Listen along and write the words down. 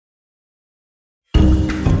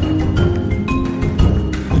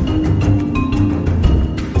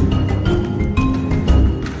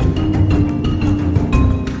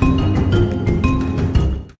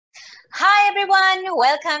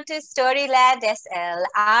welcome to StoryLandSL.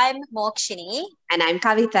 I'm Mokshini. And I'm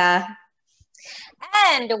Kavita.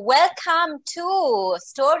 And welcome to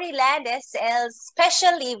StoryLandSL's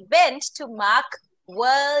special event to mark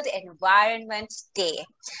World Environment Day.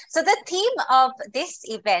 So the theme of this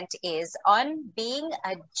event is on being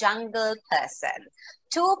a jungle person.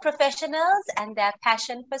 Two professionals and their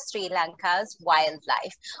passion for Sri Lanka's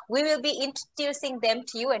wildlife. We will be introducing them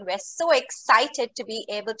to you, and we're so excited to be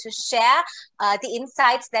able to share the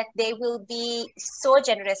insights that they will be so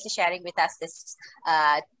generously sharing with us this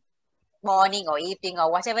morning or evening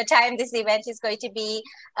or whatever time this event is going to be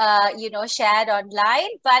shared online.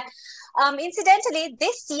 But incidentally,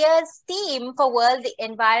 this year's theme for World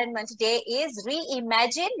Environment Day is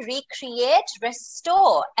reimagine, recreate,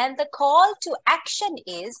 restore, and the call to action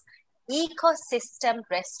is ecosystem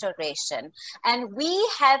restoration. And we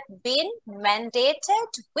have been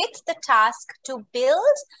mandated with the task to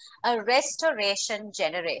build a restoration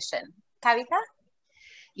generation. Kavita?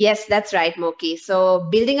 Yes, that's right, Moki. So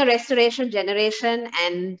building a restoration generation,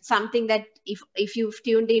 and something that if you've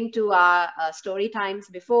tuned into our story times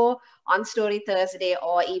before on Story Thursday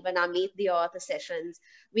or even our Meet the Author sessions,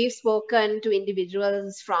 we've spoken to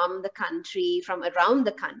individuals from the country, from around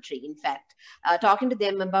the country, in fact, talking to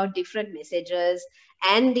them about different messages.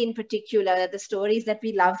 And in particular, the stories that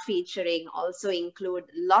we love featuring also include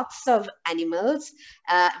lots of animals.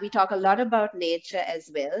 We talk a lot about nature as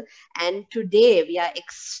well. And today we are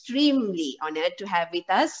extremely honored to have with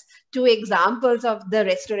us two examples of the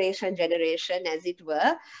restoration generation, as it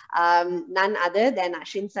were, none other than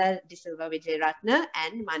Ashinsa Silva Wijerathne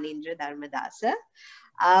and Manindra Dharmadasa.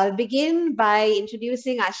 I'll begin by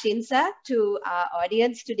introducing Ashinsa to our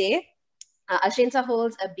audience today. Ashinsa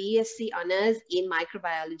holds a BSc Honours in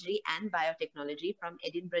Microbiology and Biotechnology from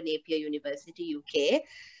Edinburgh Napier University, UK.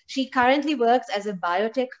 She currently works as a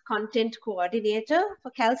biotech content coordinator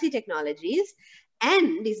for Kelsey Technologies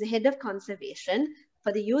and is the head of conservation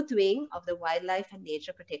for the youth wing of the Wildlife and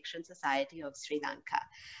Nature Protection Society of Sri Lanka.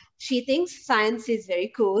 She thinks science is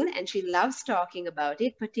very cool and she loves talking about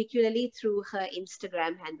it, particularly through her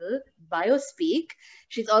Instagram handle, Biospeak.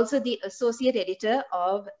 She's also the associate editor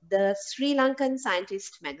of the Sri Lankan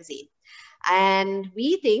Scientist magazine. And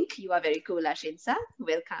we think you are very cool, Ashinsa.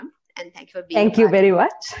 Welcome. And thank you for being Thank you very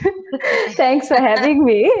much. Thanks for having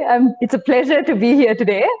me. It's a pleasure to be here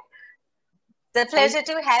today. It's a pleasure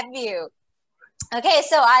to have you. Okay,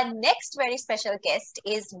 so our next very special guest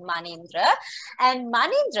is Manindra, and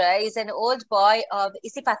Manindra is an old boy of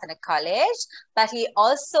Wijerathne College, but he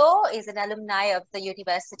also is an alumni of the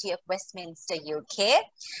University of Westminster, UK.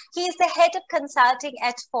 He is the head of consulting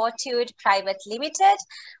at Fortitude Private Limited,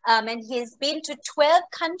 and he's been to 12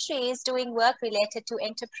 countries doing work related to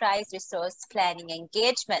enterprise resource planning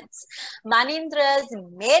engagements. Manindra's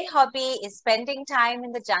main hobby is spending time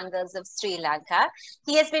in the jungles of Sri Lanka.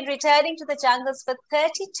 He has been returning to the jungles for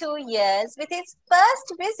 32 years, with his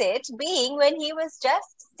first visit being when he was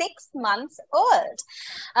just 6 months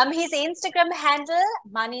old. His Instagram handle,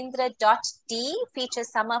 manindra.d,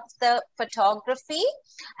 features some of the photography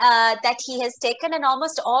that he has taken, and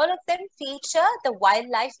almost all of them feature the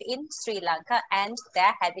wildlife in Sri Lanka and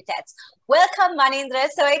their habitats. Welcome, Manindra.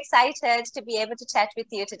 So excited to be able to chat with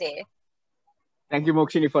you today. Thank you,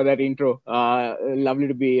 Mokshini, for that intro. Lovely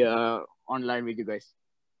to be online with you guys.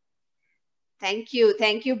 Thank you.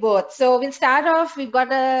 Thank you both. So we'll start off. We've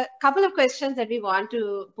got a couple of questions that we want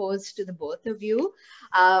to pose to the both of you.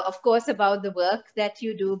 Of course, about the work that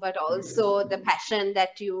you do, but also the passion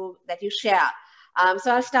that you share.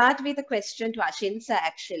 So I'll start with a question to Ashinsa,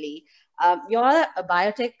 actually. You're a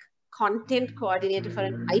biotech content coordinator for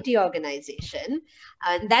an IT organization.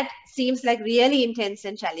 And that seems like really intense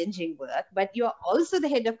and challenging work, but you're also the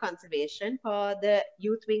head of conservation for the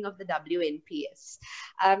youth wing of the WNPS.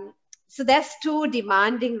 So there's two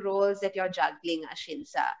demanding roles that you're juggling,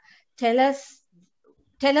 Ashinsa. Tell us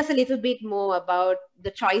a little bit more about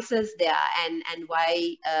the choices there and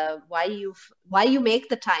why you make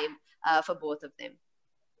the time for both of them.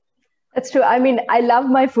 That's true. I mean, I love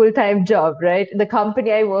my full-time job, right? The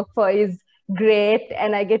company I work for is great,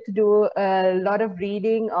 and I get to do a lot of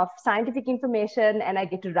reading of scientific information, and I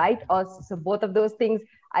get to write also. So both of those things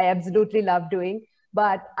I absolutely love doing.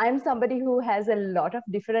 But I'm somebody who has a lot of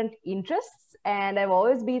different interests, and I've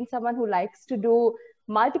always been someone who likes to do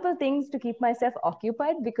multiple things to keep myself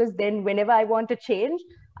occupied, because then whenever I want to change,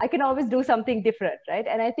 I can always do something different, right?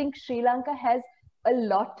 And I think Sri Lanka has a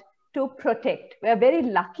lot to protect. We're very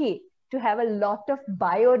lucky to have a lot of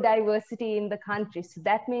biodiversity in the country. So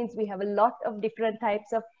that means we have a lot of different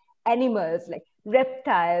types of animals, like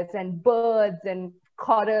reptiles and birds and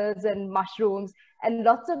corals and mushrooms and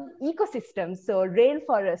lots of ecosystems. So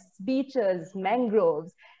rainforests, beaches,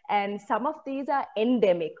 mangroves, and some of these are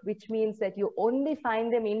endemic, which means that you only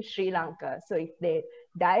find them in Sri Lanka. So if they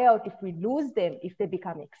die out, if we lose them, if they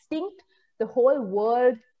become extinct, the whole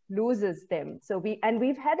world loses them. So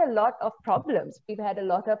we've had a lot of problems. We've had a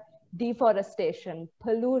lot of deforestation,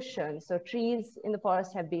 pollution. So trees in the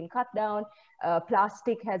forest have been cut down.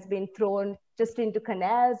 Plastic has been thrown just into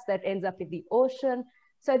canals that ends up in the ocean.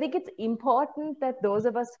 So I think it's important that those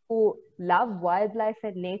of us who love wildlife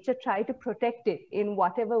and nature try to protect it in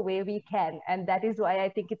whatever way we can. And that is why I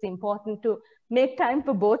think it's important to make time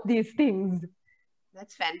for both these things.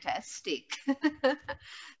 That's fantastic.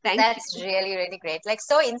 That's really, really great. Like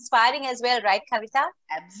so inspiring as well, right, Kavita?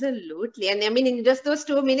 Absolutely. And I mean, in just those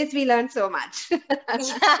 2 minutes, we learned so much.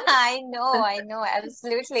 Yeah, I know,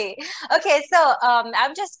 absolutely. Okay, so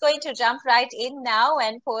I'm just going to jump right in now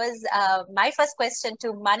and pose my first question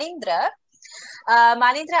to Manindra.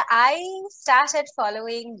 Manindra, I started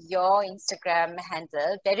following your Instagram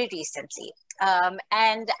handle very recently.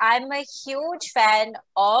 And I'm a huge fan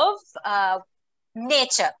of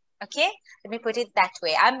nature. Okay, let me put it that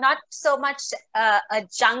way. I'm not so much a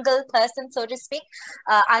jungle person, so to speak.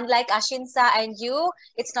 Unlike Ashinsa and you,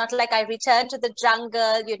 it's not like I return to the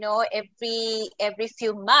jungle, you know, every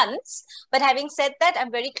few months. But having said that,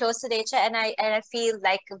 I'm very close to nature, and I feel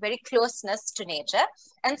like a very closeness to nature.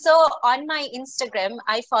 And so on my Instagram,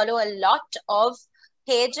 I follow a lot of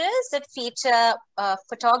pages that feature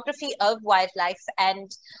photography of wildlife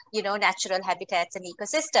and, you know, natural habitats and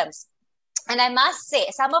ecosystems. And I must say,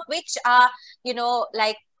 some of which are, you know,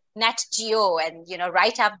 like Nat Geo and, you know,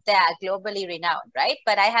 right up there, globally renowned, right?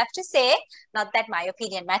 But I have to say, not that my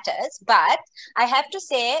opinion matters, but I have to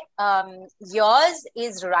say yours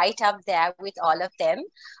is right up there with all of them.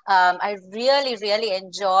 I really, really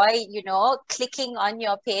enjoy, you know, clicking on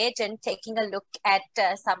your page and taking a look at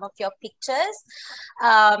some of your pictures.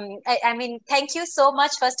 I mean, thank you so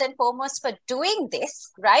much, first and foremost, for doing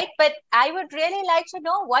this, right? But I would really like to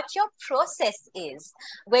know what your process is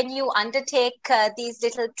when you undertake these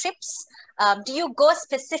little trips. Do you go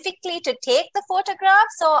specifically to take the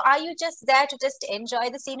photographs, or are you just there to just enjoy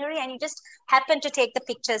the scenery and you just happen to take the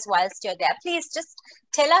pictures whilst you're there? Please just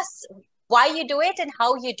tell us why you do it and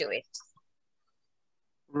how you do it.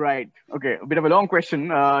 Right. Okay. A bit of a long question,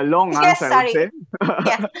 long Yes, answer, I would say.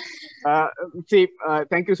 Yeah.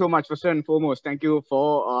 Thank you so much, first and foremost. Thank you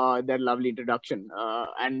for that lovely introduction.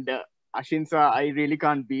 And Ashinsa, I really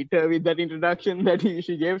can't beat her with that introduction that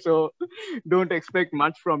she gave. So don't expect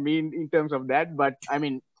much from me in terms of that. But I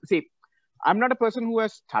mean, see, I'm not a person who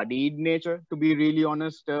has studied nature, to be really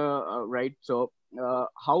honest, right? So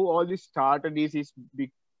how all this started is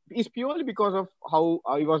purely because of how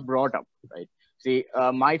I was brought up, right? See,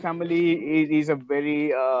 my family is a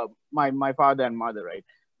very, my father and mother, right?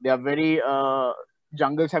 They are very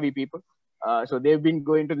jungle savvy people. So they've been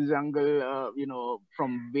going to the jungle, you know,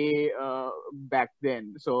 from way back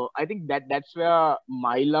then. So I think that's where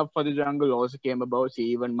my love for the jungle also came about. See,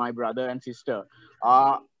 even my brother and sister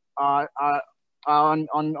are on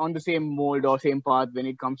the same mold or same path when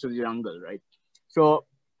it comes to the jungle, right? So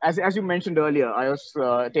as you mentioned earlier, I was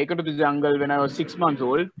taken to the jungle when I was 6 months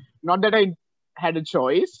old. Not that I had a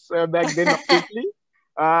choice back then, obviously.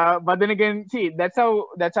 But then again, see, that's how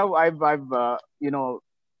I've you know,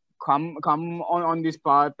 come on this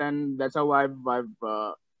path, and that's how I've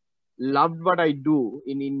loved what I do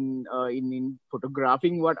in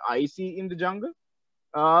photographing what I see in the jungle.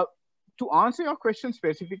 To answer your question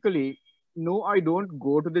specifically, no, I don't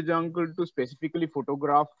go to the jungle to specifically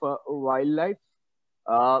photograph wildlife.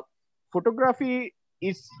 Photography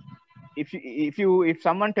is, if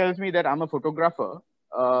someone tells me that I'm a photographer,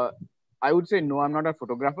 I would say no, I'm not a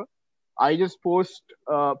photographer. I just post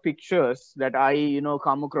pictures that I, you know,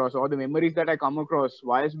 come across, or the memories that I come across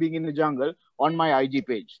whilst being in the jungle on my IG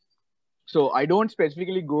page. So I don't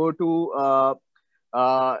specifically go to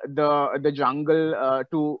the jungle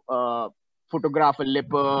to photograph a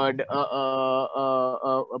leopard,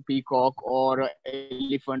 a peacock, or an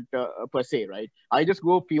elephant per se, right? I just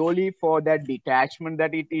go purely for that detachment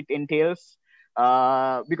that it entails.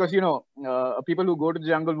 Because, you know, people who go to the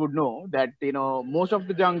jungle would know that, you know, most of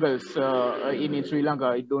the jungles in Sri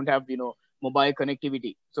Lanka, it don't have, you know, mobile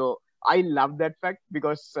connectivity. So I love that fact,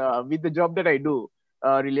 because with the job that I do,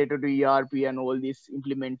 related to ERP and all these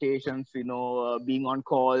implementations, you know, being on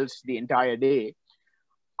calls the entire day,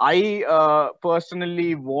 I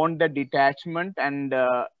personally want that detachment, and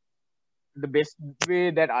the best way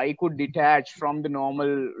that I could detach from the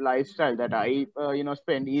normal lifestyle that I you know,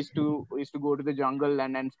 spend is to go to the jungle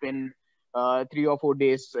and spend 3 or 4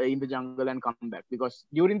 days in the jungle and come back, because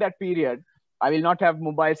during that period I will not have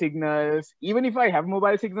mobile signals. Even if I have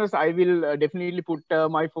mobile signals, I will definitely put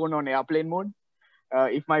my phone on airplane mode.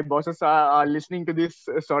 If my bosses are listening to this,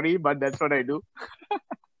 sorry, but that's what I do.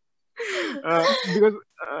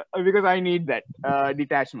 Because I need that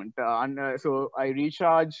detachment, so I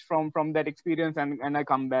recharge from that experience, and I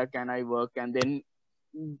come back and I work, and then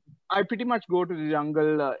I pretty much go to the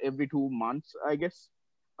jungle every 2 months, I guess.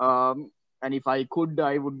 And if I could,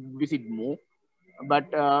 I would visit more. But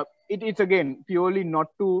it's again purely not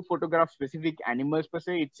to photograph specific animals per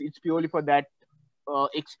se. It's purely for that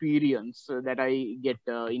experience that I get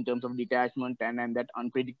in terms of detachment and that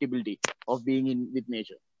unpredictability of being in with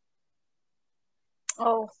nature.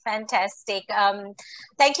 Oh, fantastic.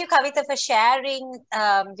 Thank you, Kavita, for sharing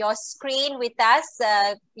your screen with us.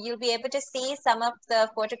 You'll be able to see some of the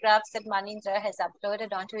photographs that Manindra has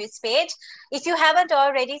uploaded onto his page. If you haven't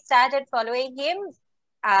already started following him,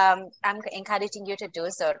 I'm encouraging you to do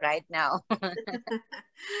so right now.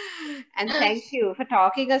 And thank you for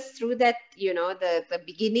talking us through that, the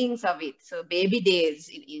beginnings of it. So baby days,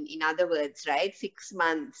 in other words, right? 6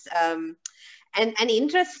 months. And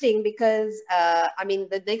interesting because,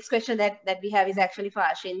 the next question that we have is actually for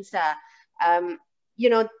Ashinsa.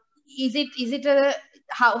 Is it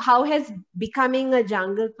how has becoming a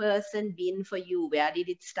jungle person been for you? Where did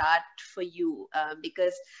it start for you?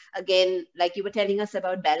 Because again, like you were telling us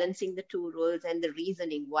about balancing the two roles and the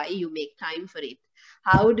reasoning why you make time for it.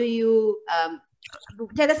 How do you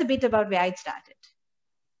tell us a bit about where it started?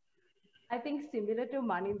 I think similar to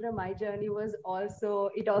Manindra, my journey was also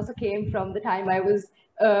came from the time I was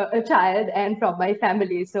a child and from my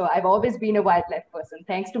family. So I've always been a wildlife person,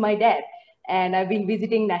 thanks to my dad. And I've been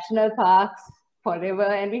visiting national parks forever.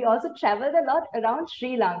 And we also traveled a lot around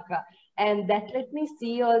Sri Lanka. And that let me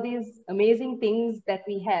see all these amazing things that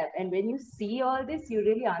we have. And when you see all this, you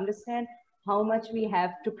really understand how much we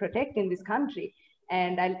have to protect in this country.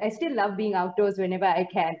 And I still love being outdoors whenever I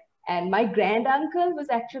can. And my granduncle was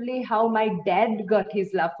actually how my dad got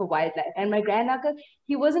his love for wildlife. And my granduncle,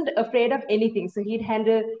 he wasn't afraid of anything. So he'd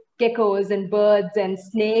handle geckos and birds and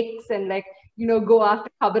snakes and go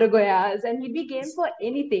after kabaragoyas, and he'd be game for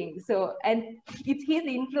anything. So, and it's his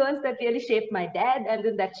influence that really shaped my dad, and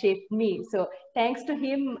then that shaped me. So thanks to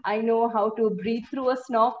him, I know how to breathe through a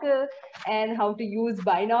snorkel and how to use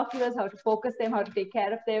binoculars, how to focus them, how to take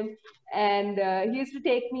care of them. And he used to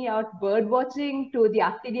take me out bird watching to the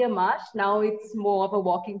Aktidia Marsh. Now it's more of a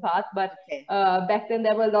walking path, but back then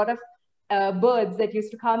there were a lot of birds that used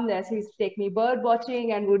to come there. So he used to take me bird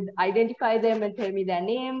watching and would identify them and tell me their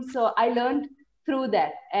names. So I learned through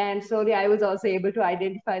that. And slowly I was also able to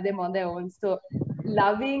identify them on their own. So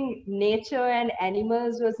loving nature and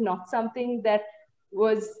animals was not something that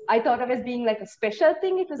I thought of as being like a special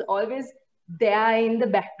thing. It was always there in the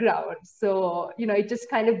background. So, it just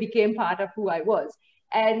kind of became part of who I was.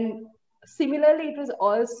 And similarly, it was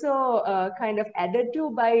also kind of added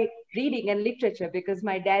to by reading and literature, because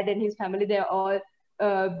my dad and his family, they're all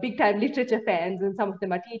big time literature fans, and some of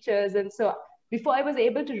them are teachers. And so before I was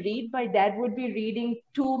able to read, my dad would be reading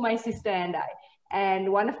to my sister and I.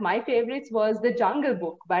 And one of my favorites was The Jungle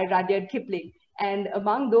Book by Rudyard Kipling. And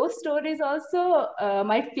among those stories also,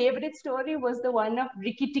 my favorite story was the one of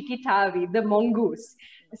Rikki Tikki Tavi, the mongoose.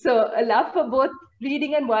 So a love for both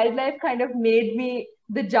reading and wildlife kind of made me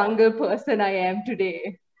the jungle person I am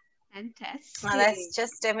today. Fantastic. Well, that's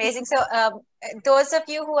just amazing. So those of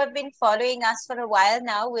you who have been following us for a while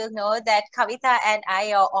now will know that Kavita and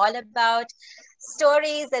I are all about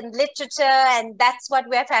stories and literature, and that's what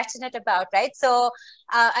we're passionate about, right? So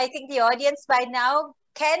I think the audience by now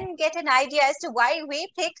can get an idea as to why we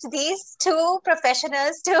picked these two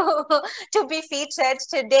professionals to be featured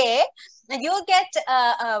today. And you'll get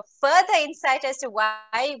a further insight as to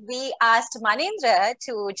why we asked Manindra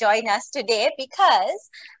to join us today, because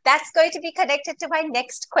that's going to be connected to my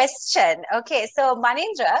next question. Okay, so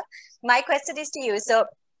Manindra, my question is to you. So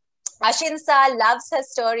Ashinsa loves her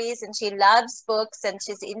stories and she loves books, and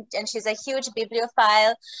she's a huge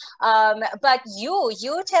bibliophile. But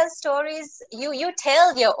you tell stories. You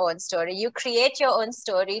tell your own story. You create your own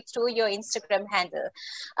story through your Instagram handle.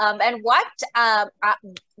 And what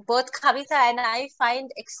both Kavita and I find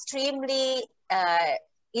extremely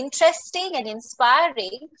interesting and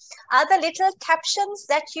inspiring are the little captions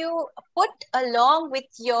that you put along with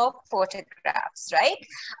your photographs,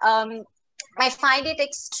 right? I find it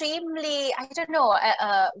extremely, I don't know,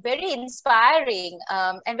 very inspiring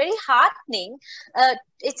and very heartening.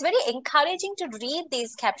 It's very encouraging to read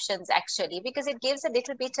these captions actually, because it gives a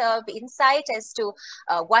little bit of insight as to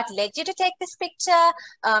what led you to take this picture,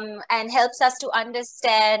 and helps us to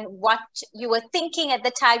understand what you were thinking at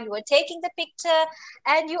the time you were taking the picture.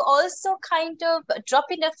 And you also kind of drop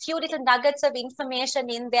in a few little nuggets of information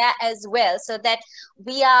in there as well, so that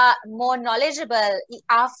we are more knowledgeable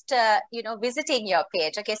after, you know, visiting your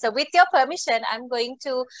page. Okay, so with your permission, I'm going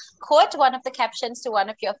to quote one of the captions to one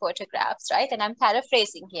of your photographs, right? And I'm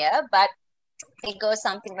paraphrasing here, but it goes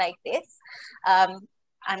something like this.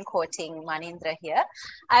 I'm quoting Manindra here.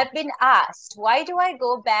 I've been asked, why do I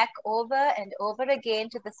go back over and over again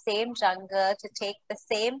to the same jungle to take the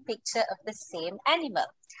same picture of the same animal?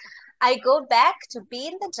 I go back to be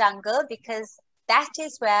in the jungle because that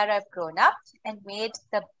is where I've grown up and made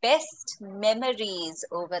the best memories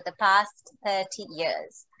over the past 30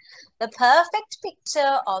 years. The perfect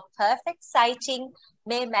picture or perfect sighting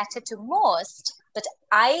may matter to most, but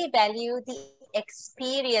I value the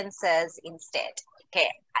experiences instead. Okay,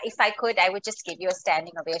 if I could, I would just give you a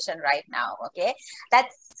standing ovation right now. Okay,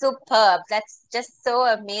 that's superb. That's just so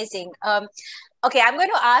amazing. Okay, I'm going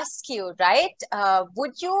to ask you, right?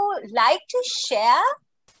 Would you like to share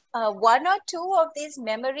one or two of these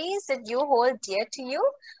memories that you hold dear to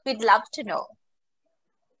you? We'd love to know.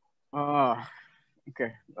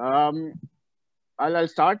 Okay. I'll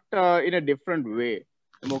start in a different way,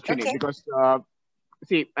 Mokshini, Okay. because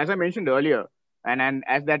see, as I mentioned earlier, and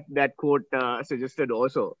as that quote suggested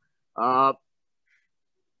also, I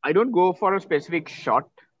don't go for a specific shot.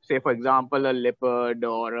 Say, for example, a leopard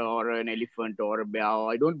or an elephant or a bear.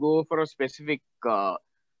 I don't go for a specific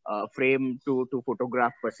frame to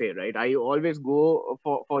photograph per se, right? I always go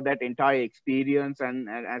for that entire experience, and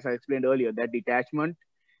as I explained earlier, that detachment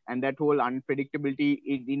and that whole unpredictability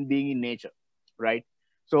in being in nature, right?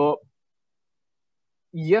 So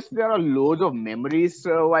yes, there are loads of memories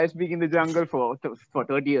while being in the jungle for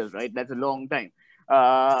 30 years, right? That's a long time.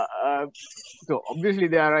 So obviously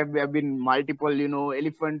there have been multiple, you know,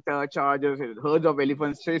 elephant charges, herds of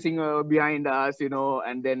elephants chasing behind us, you know,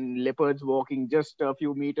 and then leopards walking just a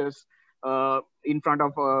few meters in front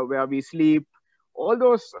of where we sleep. All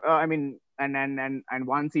those, I mean, and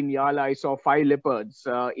once in Yala, I saw 5 leopards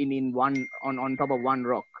in one on top of one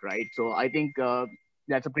rock, right? So I think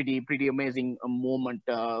that's a pretty amazing moment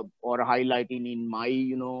or a highlight in my,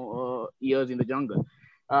 you know, years in the jungle.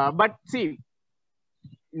 But see,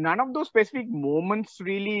 none of those specific moments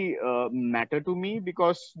really matter to me,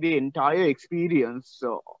 because the entire experience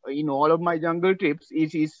in all of my jungle trips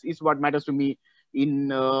is what matters to me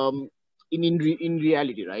in in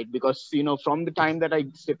reality, right? Because, you know, from the time that I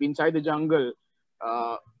step inside the jungle,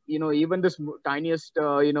 you know, even this tiniest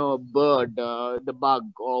you know, bird, the bug,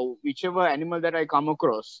 or whichever animal that I come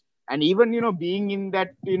across, and even, you know, being in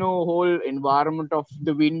that, you know, whole environment of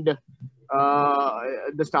the wind,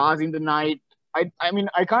 the stars in the night, I mean,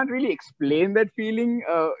 I can't really explain that feeling,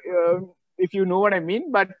 if you know what I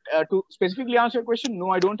mean. But to specifically answer your question, no,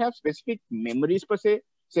 I don't have specific memories per se.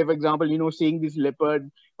 Say, for example, you know, seeing this leopard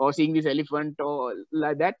or seeing this elephant or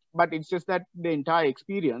like that. But it's just that the entire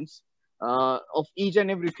experience of each and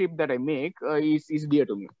every trip that I make is dear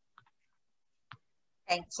to me.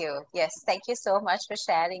 Thank you. Yes, thank you so much for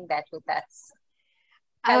sharing that with us.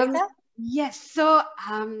 Kalita? Yes. So,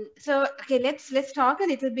 okay, let's talk a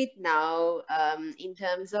little bit now in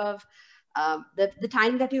terms of the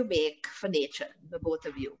time that you make for nature, the both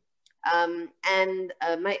of you. And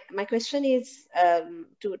my question is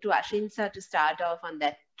to Ashinsa, to start off on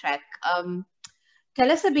that track.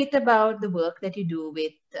 Tell us a bit about the work that you do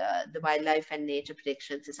with the Wildlife and Nature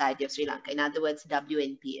Protection Society of Sri Lanka, in other words,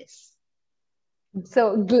 WNPS.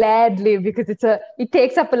 So gladly, because it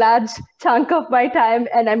takes up a large chunk of my time,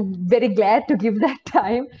 and I'm very glad to give that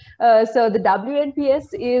time. So the WNPS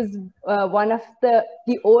is one of the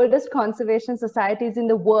oldest conservation societies in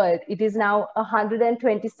the world. It is now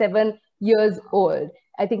 127 years old.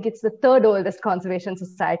 I think it's the 3rd oldest conservation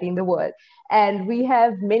society in the world. And we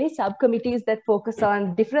have many subcommittees that focus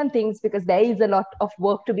on different things, because there is a lot of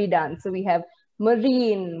work to be done. So we have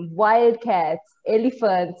marine, wildcats,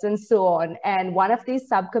 elephants, and so on. And one of these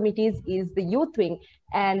subcommittees is the youth wing,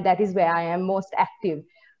 and that is where I am most active.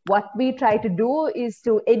 What we try to do is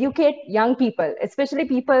to educate young people, especially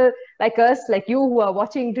people like us, like you, who are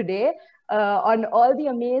watching today, on all the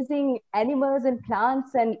amazing animals and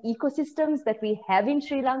plants and ecosystems that we have in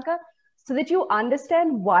Sri Lanka, so that you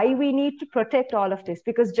understand why we need to protect all of this.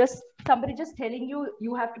 Because somebody just telling you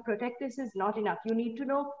you have to protect this is not enough. You need to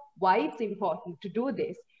know why it's important to do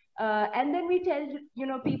this. And then we tell,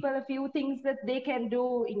 people a few things that they can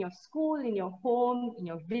do in your school, in your home, in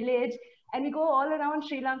your village. And we go all around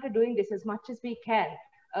Sri Lanka doing this as much as we can.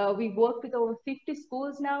 We work with over 50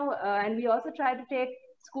 schools now, and we also try to take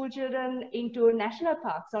school children into national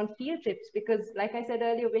parks on field trips, because like I said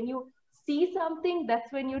earlier, when you see something,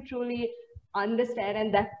 that's when you truly understand,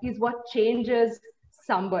 and that is what changes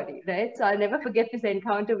somebody, right? So I'll never forget this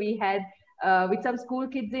encounter we had with some school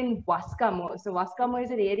kids in Waskamo. So Waskamo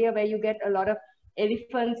is an area where you get a lot of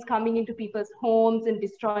elephants coming into people's homes and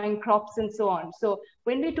destroying crops and so on. So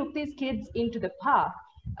when we took these kids into the park,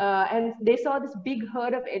 and they saw this big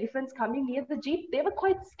herd of elephants coming near the jeep, they were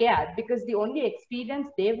quite scared, because the only experience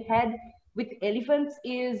they've had with elephants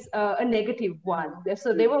is a negative one.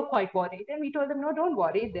 So they were quite worried. And we told them, no, don't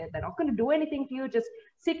worry. They're not going to do anything to you. Just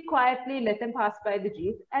sit quietly, let them pass by the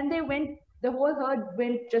jeep. And they went, the whole herd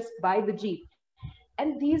went just by the jeep.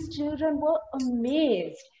 And these children were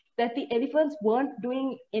amazed that the elephants weren't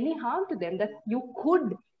doing any harm to them, that you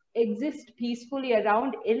could exist peacefully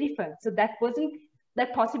around elephants. So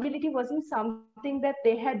that possibility wasn't something that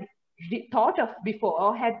they had thought of before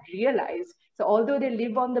or had realized. So although they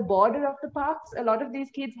live on the border of the parks, a lot of these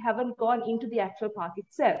kids haven't gone into the actual park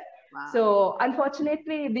itself. Wow. So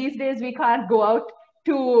unfortunately, these days we can't go out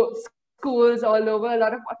to schools all over. A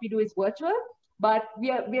lot of what we do is virtual, but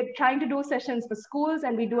we are trying to do sessions for schools,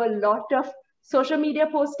 and we do a lot of social media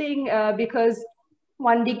posting because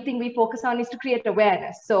one big thing we focus on is to create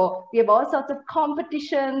awareness. So we have all sorts of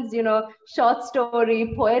competitions, short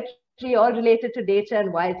story, poetry, all related to nature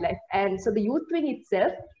and wildlife. And so the youth wing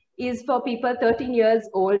itself is for people 13 years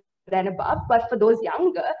old and above. But for those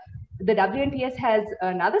younger, the WNPS has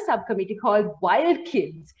another subcommittee called Wild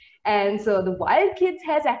Kids. And so the Wild Kids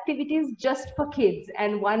has activities just for kids.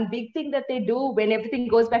 And one big thing that they do when everything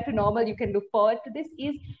goes back to normal, you can look forward to this,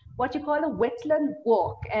 is what you call a wetland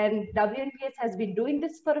walk. And WNPS has been doing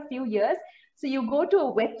this for a few years. So you go to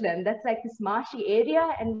a wetland that's like this marshy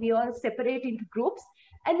area, and we all separate into groups,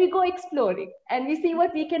 and we go exploring and we see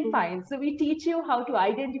what we can find. So we teach you how to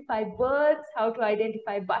identify birds, how to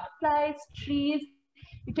identify butterflies, trees.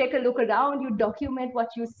 You take a look around, you document what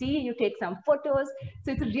you see, you take some photos.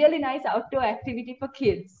 So it's a really nice outdoor activity for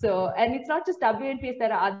kids. So, and it's not just WNPS,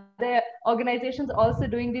 there are other organizations also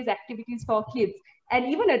doing these activities for kids. And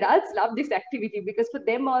even adults love this activity, because for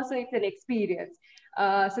them also it's an experience.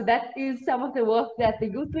 So that is some of the work that the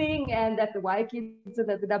Youth Wing and that the Wild Kids and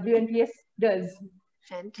that the WNPS does.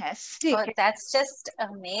 Fantastic. Oh, that's just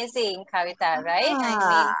amazing, Kavita,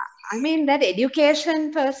 right? I mean that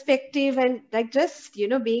education perspective, and like just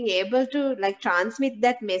being able to like transmit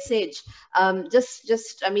that message. I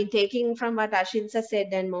mean, taking from what Ashinsa said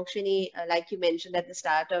and Mokshini, like you mentioned at the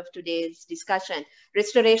start of today's discussion,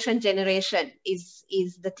 restoration generation is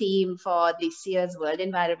the theme for this year's World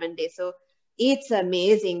Environment Day. So it's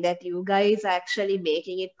amazing that you guys are actually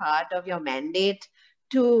making it part of your mandate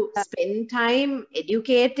to spend time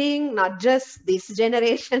educating not just this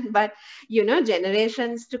generation, but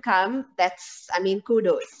generations to come. That's, I mean,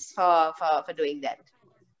 kudos for doing that.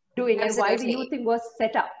 And why the youth thing was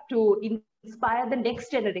set up to inspire the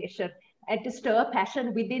next generation and to stir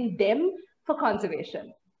passion within them for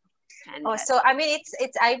conservation. Oh, so I mean,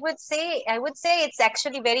 I would say it's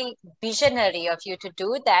actually very visionary of you to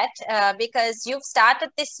do that, because you've started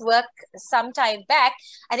this work some time back,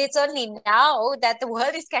 and it's only now that the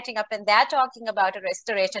world is catching up and they're talking about a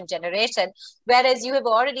restoration generation, whereas you have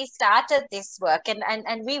already started this work,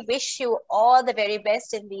 and we wish you all the very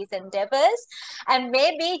best in these endeavors. And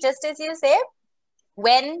maybe, just as you say,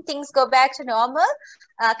 when things go back to normal,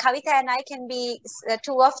 Kavita and I can be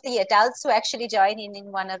two of the adults who actually join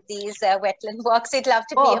in one of these wetland walks. We'd love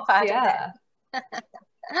to be a part of that.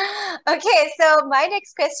 Okay, so my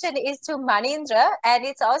next question is to Manindra, and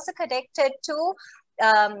it's also connected to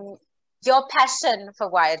your passion for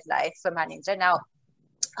wildlife, for Manindra. Now,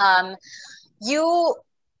 you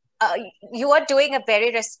are doing a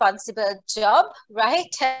very responsible job,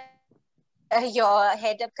 right? You're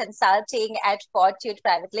head of consulting at Fortune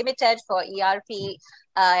Private Limited for ERP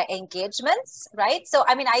engagements, right? So,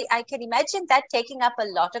 I mean, I can imagine that taking up a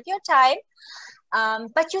lot of your time,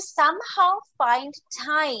 but you somehow find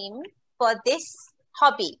time for this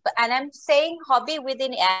hobby. And I'm saying hobby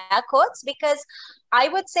within air quotes, because I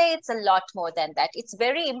would say it's a lot more than that. It's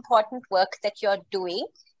very important work that you're doing,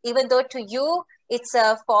 even though to you, it's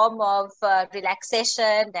a form of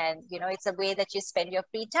relaxation, and it's a way that you spend your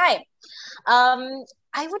free time.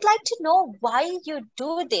 I would like to know why you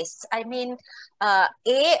do this. I mean,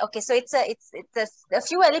 okay, so it's a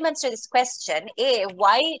few elements to this question.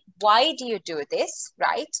 Why do you do this,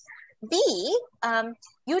 right? B,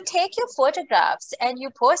 you take your photographs and you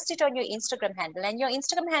post it on your Instagram handle, and your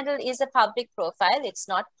Instagram handle is a public profile. It's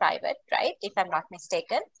not private, right? If I'm not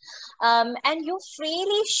mistaken. And you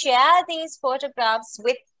freely share these photographs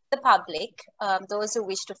with the public, those who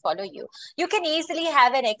wish to follow you. You can easily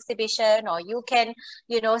have an exhibition, or you can,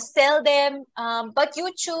 sell them, but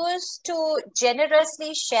you choose to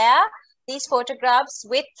generously share these photographs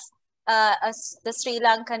with the Sri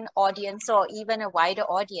Lankan audience, or even a wider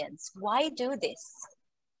audience. Why do this?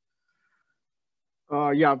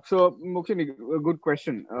 Yeah, so Mokshini, a good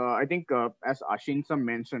question. I think as Ashinsa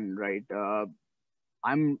mentioned, right,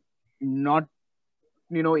 I'm not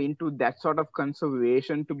into that sort of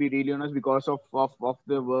conservation, to be really honest, because of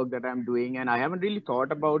the work that I'm doing, and I haven't really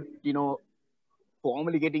thought about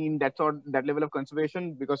formally getting in that level of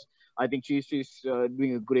conservation, because I think she's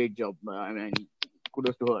doing a great job. I mean,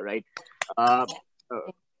 kudos to her, right?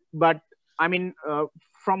 But I mean,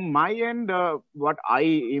 from my end, what I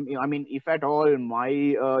mean, if at all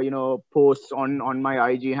my posts on my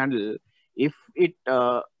IG handle, if it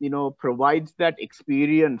provides that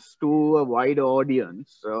experience to a wide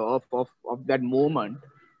audience of that moment,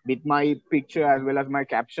 with my picture as well as my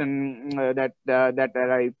caption that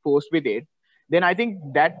I post with it, then I think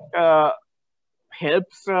that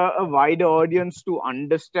helps a wider audience to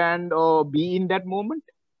understand or be in that moment.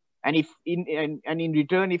 And if in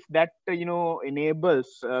return, if that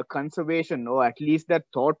enables conservation, or at least that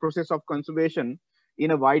thought process of conservation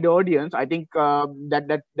in a wide audience, I think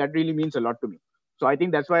that really means a lot to me. So I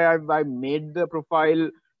think that's why I made the profile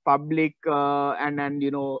public and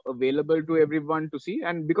available to everyone to see.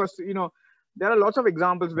 And because there are lots of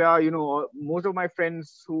examples where most of my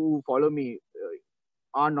friends who follow me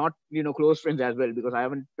are not close friends as well, because I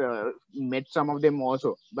haven't met some of them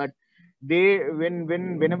also. But they,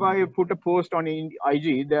 whenever I put a post on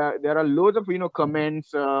IG, there are loads of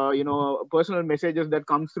comments, personal messages that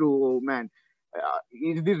come through. Oh man,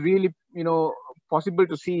 is this really possible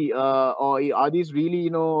to see, or are these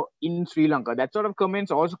really in Sri Lanka? That sort of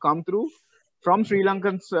comments also come through from Sri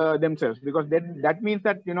Lankans themselves, because that means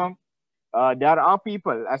that there are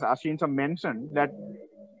people, as Ashinsa mentioned, that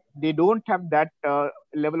they don't have that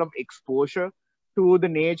level of exposure to the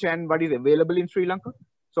nature and what is available in Sri Lanka.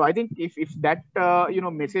 So I think if that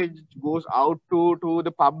message goes out to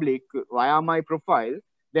the public via my profile,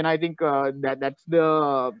 then I think that's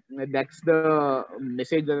the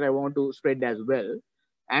message that I want to spread as well.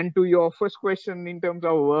 And to your first question in terms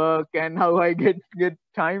of work and how I get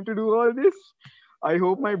time to do all this, I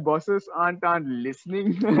hope my bosses aren't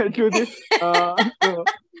listening to this. So,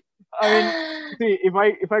 I mean, see,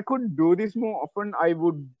 if I could do this more often, I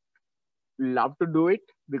would love to do it,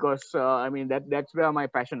 because I mean that's where my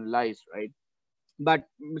passion lies, right? But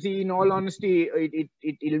see, in all honesty,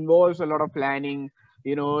 it involves a lot of planning.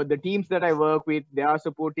 The teams that I work with, they are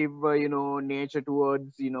supportive, nature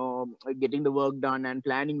towards getting the work done and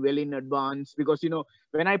planning well in advance. Because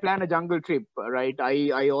when I plan a jungle trip, right,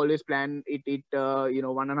 I always plan it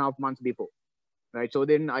 1.5 months before, right? So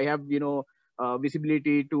then I have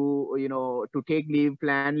visibility to take leave,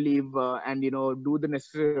 plan leave, and do the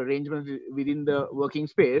necessary arrangements within the working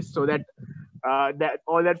space, so that that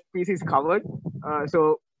all that piece is covered.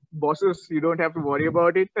 So bosses, you don't have to worry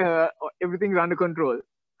about it. Everything's under control.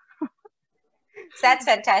 That's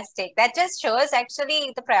fantastic. That just shows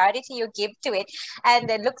actually the priority you give to it. And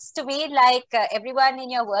it looks to me like everyone in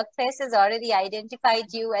your workplace has already identified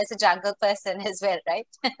you as a jungle person as well, right?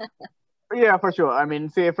 Yeah, for sure. I mean,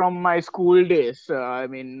 say from my school days, I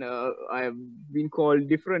mean, I've been called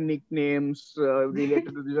different nicknames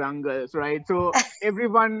related to the jungles, right? So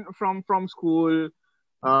everyone from school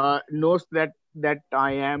knows that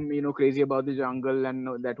I am, crazy about the jungle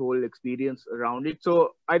and that whole experience around it.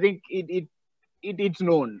 So I think it's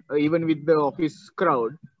known, even with the office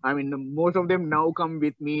crowd. I mean, most of them now come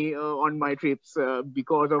with me on my trips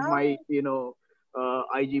because of my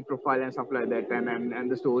IG profile and stuff like that, and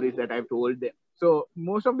the stories that I've told them. So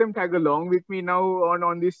most of them tag along with me now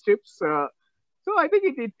on these trips. So I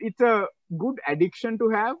think it's a good addiction to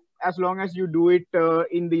have, as long as you do it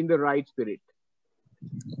in the right spirit.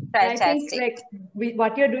 Fantastic. I think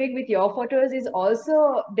what you're doing with your photos is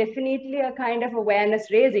also definitely a kind of awareness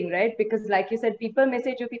raising, right? Because like you said, people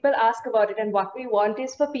message you, people ask about it, and what we want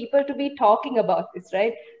is for people to be talking about this,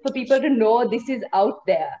 right? For people to know this is out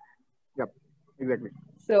there. Yep, exactly.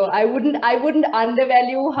 So I wouldn't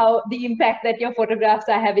undervalue how the impact that your photographs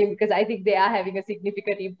are having, because I think they are having a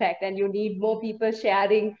significant impact, and you need more people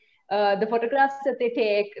sharing the photographs that they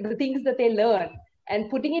take, the things that they learn, and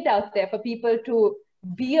putting it out there for people to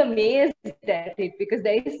be amazed at it, because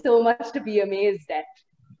there is so much to be amazed at.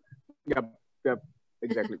 Yep,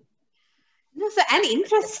 exactly. No, so, and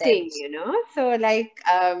interesting, so like,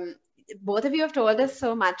 both of you have told us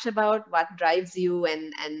so much about what drives you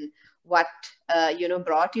and what,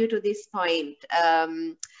 brought you to this point.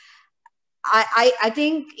 I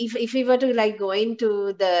think if we were to like go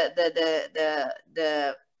into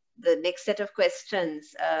the next set of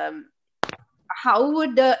questions, how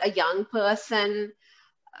would a young person,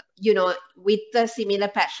 with a similar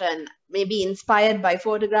passion, maybe inspired by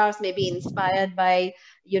photographs, maybe inspired by,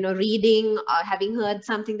 reading or having heard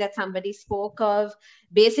something that somebody spoke of,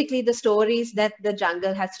 basically the stories that the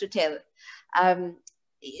jungle has to tell.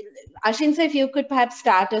 Ashinsa, if you could perhaps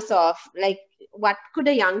start us off, like, what could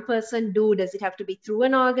a young person do? Does it have to be through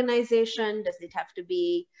an organization? Does it have to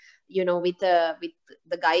be, with the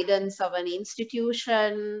guidance of an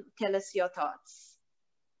institution? Tell us your thoughts.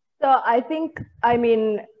 So I think,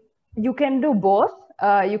 you can do both.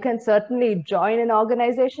 You can certainly join an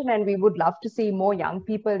organization, and we would love to see more young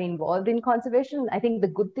people involved in conservation. I think the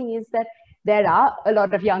good thing is that there are a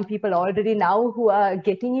lot of young people already now who are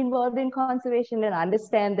getting involved in conservation and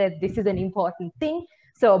understand that this is an important thing.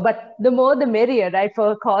 So, but the more the merrier, right,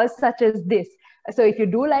 for a cause such as this. So if you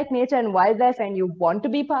do like nature and wildlife and you want to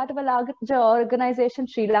be part of a larger organization,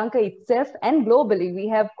 Sri Lanka itself and globally, we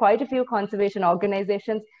have quite a few conservation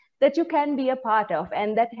organizations that you can be a part of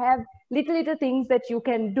and that have little things that you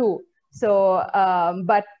can do. So,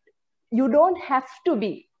 but you don't have to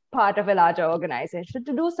be part of a larger organization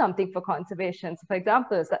to do something for conservation. So for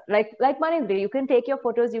example, like Manindra, you can take your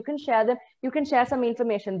photos, you can share them, you can share some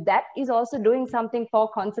information. That is also doing something for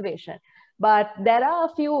conservation. But there are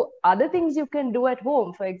a few other things you can do at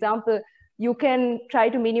home. For example, you can try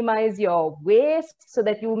to minimize your waste so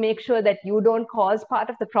that you make sure that you don't cause part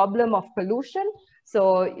of the problem of pollution.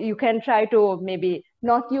 So you can try to maybe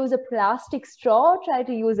not use a plastic straw, try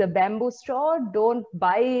to use a bamboo straw. Don't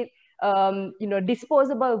buy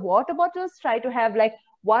disposable water bottles. Try to have like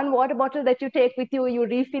one water bottle that you take with you, you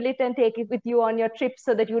refill it and take it with you on your trip,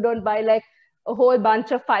 so that you don't buy like a whole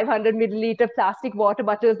bunch of 500 milliliter plastic water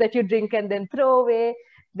bottles that you drink and then throw away.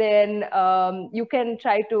 Then you can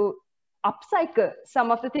try to upcycle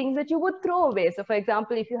some of the things that you would throw away. So for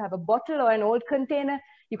example, if you have a bottle or an old container,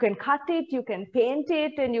 you can cut it, you can paint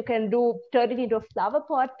it, and you can turn it into a flower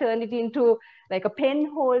pot, turn it into like a pen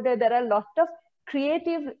holder. There are a lot of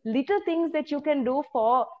creative little things that you can do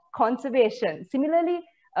for conservation. Similarly,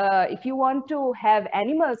 if you want to have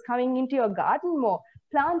animals coming into your garden more,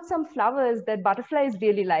 plant some flowers that butterflies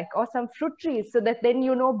really like, or some fruit trees, so that then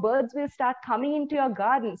birds will start coming into your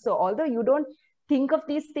garden. So although you don't think of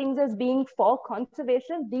these things as being for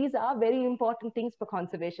conservation, these are very important things for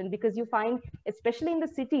conservation, because you find, especially in the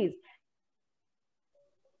cities,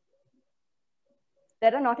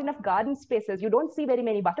 there are not enough garden spaces. You don't see very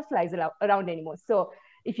many butterflies around anymore. So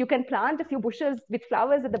if you can plant a few bushes with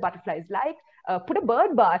flowers that the butterflies like, put a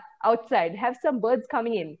bird bath outside, have some birds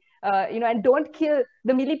coming in, and don't kill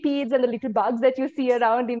the millipedes and the little bugs that you see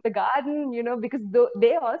around in the garden, because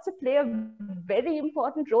they also play a very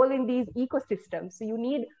important role in these ecosystems. So you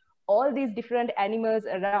need all these different animals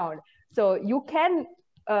around. So you can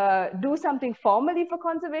do something formally for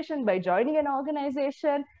conservation by joining an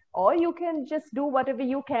organization, or you can just do whatever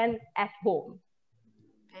you can at home.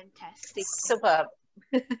 Fantastic. Superb.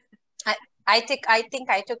 I think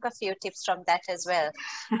I took a few tips from that as well.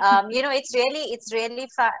 It's really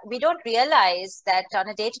fun. We don't realize that on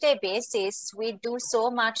a day-to-day basis, we do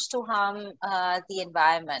so much to harm the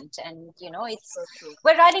environment. And,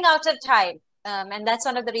 we're running out of time. And that's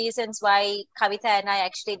one of the reasons why Kavita and I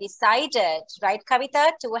actually decided, right,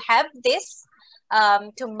 Kavita, to have this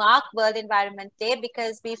to mark World Environment Day,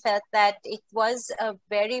 because we felt that it was a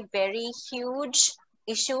very, very huge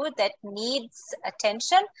issue that needs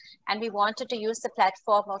attention, and we wanted to use the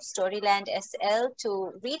platform of StoryLandSL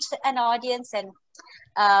to reach an audience and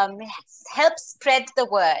help spread the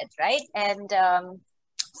word, right? And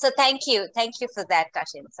so thank you for that,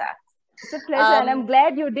 Ashinsa. It's a pleasure, and I'm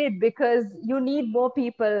glad you did, because you need more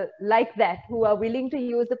people like that who are willing to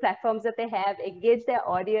use the platforms that they have, engage their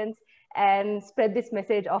audience, and spread this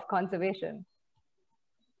message of conservation.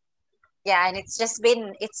 Yeah, and it's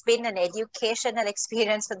been an educational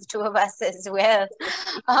experience for the two of us as well.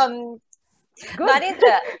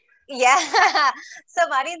 Manindra, yeah. So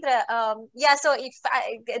Manindra,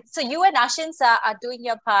 so you and Ashinsa are doing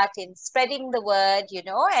your part in spreading the word,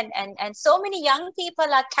 and so many young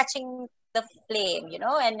people are catching the flame,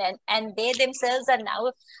 and they themselves are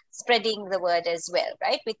now spreading the word as well,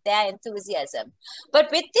 right, with their enthusiasm. But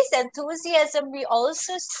with this enthusiasm, we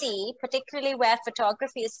also see, particularly where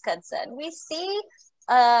photography is concerned, we see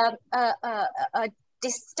a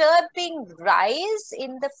disturbing rise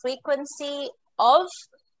in the frequency of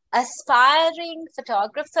aspiring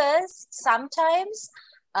photographers sometimes,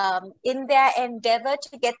 in their endeavor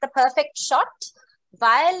to get the perfect shot,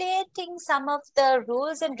 violating some of the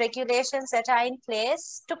rules and regulations that are in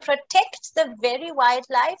place to protect the very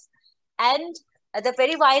wildlife and the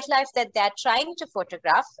very wildlife that they're trying to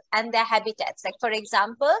photograph and their habitats. Like, for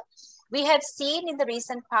example, we have seen in the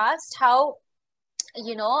recent past how,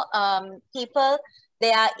 people,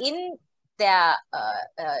 they are in their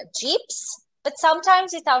jeeps, but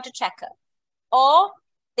sometimes without a tracker, or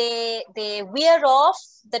they veer off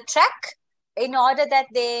the track in order that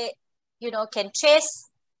they can chase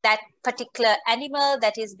that particular animal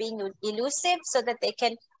that is being elusive, so that they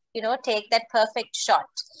can take that perfect shot.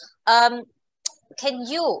 Can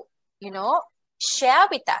you share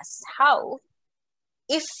with us how,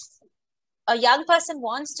 if a young person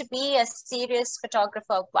wants to be a serious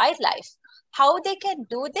photographer of wildlife, how they can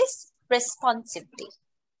do this responsibly?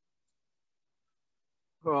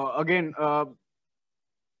 Again,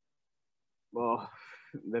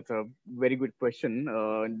 that's a very good question,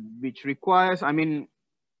 which requires, I mean,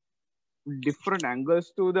 different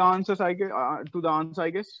angles to the answers. I guess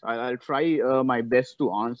I guess I'll try my best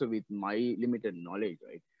to answer with my limited knowledge.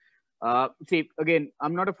 Right. See, again,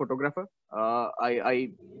 I'm not a photographer.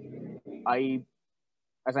 I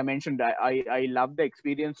as I mentioned, I love the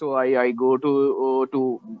experience, so I go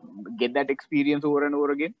to get that experience over and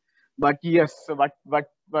over again. But yes,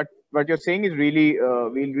 what you're saying is really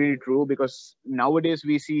true, because nowadays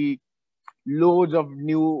we see loads of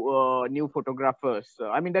new photographers.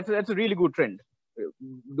 I mean, that's a really good trend.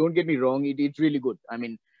 Don't get me wrong, it's really good. I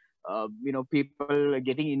mean, people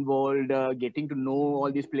getting involved, getting to know all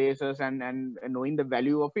these places, and knowing the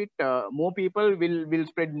value of it. More people will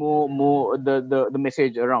spread more the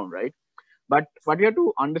message around, right? But what you have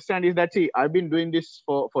to understand is that, see, I've been doing this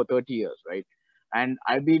for 30 years, right? And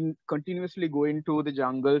I've been continuously going to the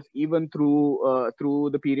jungles, even through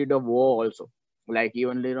the period of war also. Like,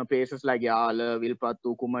 even places like Yala,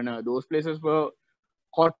 Vilpattu, Kumana, those places were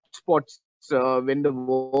hotspots when the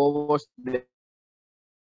war was there.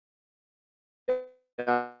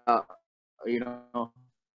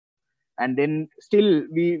 And then still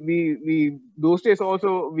we those days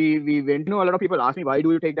also we went. A lot of people ask me, why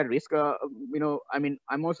do you take that risk? I mean,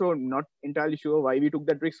 I'm also not entirely sure why we took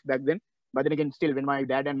that risk back then. But then again, still, when my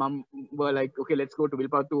dad and mom were like, okay, let's go to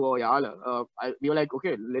Vilpattu or Yala, we were like,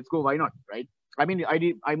 okay, let's go, why not, right? I mean,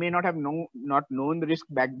 I may not have not known the risk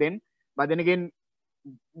back then, but then again,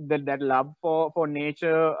 that love for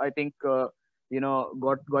nature, I think, got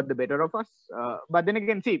the better of us. But then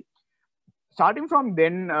again, see, starting from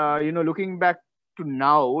then, looking back to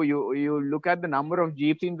now, you look at the number of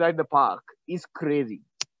jeeps inside the park is crazy,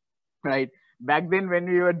 right? Back then, when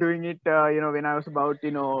we were doing it, when I was about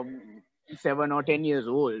 7 or 10 years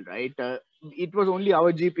old, right? It was only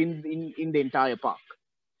our jeep in the entire park,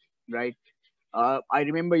 right? I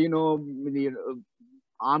remember, the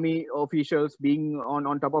army officials being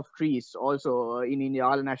on top of trees also in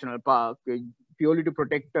Yala National Park, purely to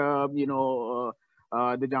protect, the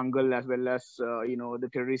jungle, as well as, the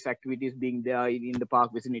terrorist activities being there in the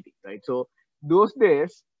park vicinity, right? So those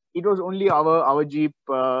days, it was only our jeep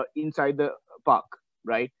inside the park,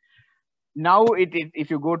 right? Now, if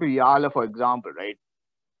you go to Yala, for example, right?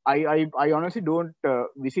 I honestly don't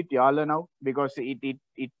visit Yala now, because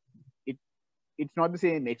it's not the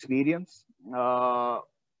same experience.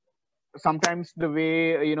 Sometimes the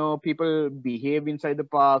way people behave inside the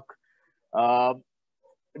park uh,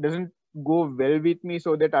 doesn't go well with me,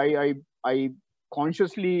 so that I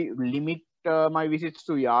consciously limit my visits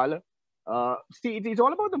to Yala. See, it's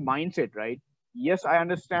all about the mindset, right? Yes, I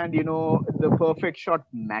understand, the perfect shot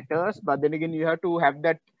matters, but then again, you have to have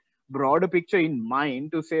that broader picture in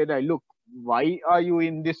mind to say that, look, why are you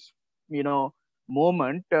in this,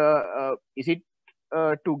 moment? Is it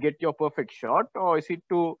to get your perfect shot, or is it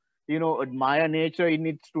to, admire nature in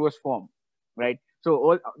its truest form, right? So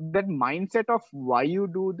all that mindset of why you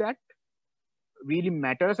do that really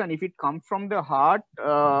matters, and if it comes from the heart,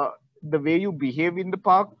 the way you behave in the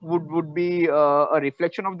park would be a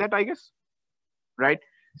reflection of that, I guess, right?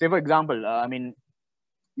 Say, for example, I mean,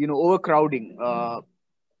 overcrowding.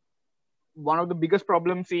 One of the biggest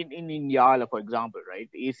problems in Yala, for example, right,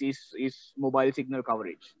 is mobile signal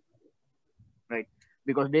coverage, right?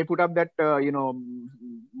 Because they put up that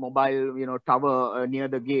mobile tower near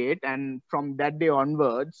the gate, and from that day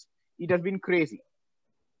onwards, it has been crazy.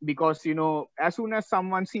 Because as soon as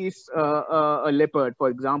someone sees a leopard, for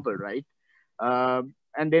example, right,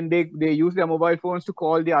 and then they use their mobile phones to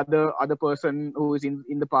call the other person who is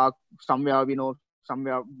in the park somewhere,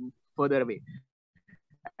 somewhere further away,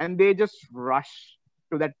 and they just rush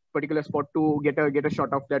to that particular spot to get a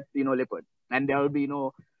shot of that, leopard. And there will be,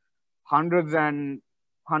 hundreds and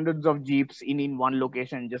hundreds of jeeps in one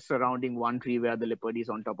location, just surrounding one tree where the leopard is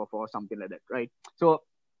on top of, or something like that, right? So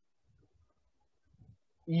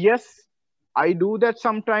yes, I do that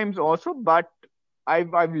sometimes also, but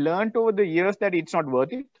I've learned over the years that it's not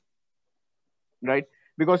worth it, right?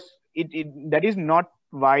 Because that is not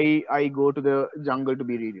why I go to the jungle, to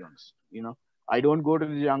be really honest. I don't go to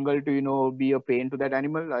the jungle to be a pain to that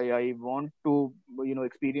animal. I want to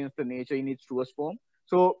experience the nature in its truest form.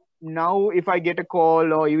 So now if I get a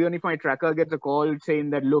call, or even if my tracker gets a call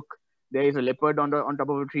saying that, look, there is a leopard on top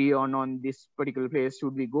of a tree on this particular place,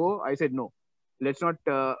 should we go? I said no, let's not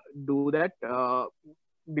do that,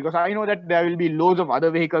 because I know that there will be loads of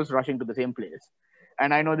other vehicles rushing to the same place.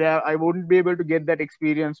 And I know that I wouldn't be able to get that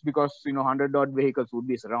experience because 100 odd vehicles would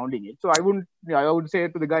be surrounding it. So I would say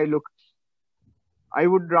to the guy, look, I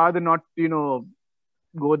would rather not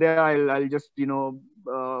go there. I'll just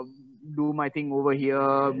do my thing over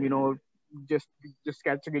here, just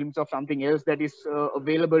catch a glimpse of something else that is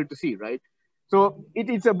available to see, right? So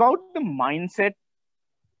it's about the mindset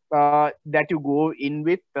that you go in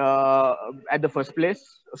with at the first place.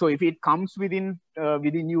 So if it comes within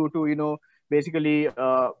you to basically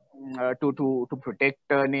to protect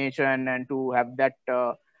nature and to have that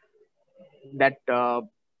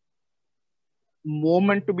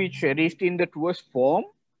moment to be cherished in the truest form,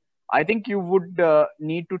 I think you would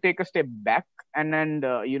need to take a step back and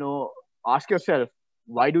ask yourself,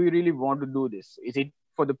 why do you really want to do this? Is it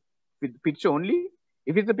for the picture only?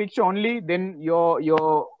 If it's the picture only, then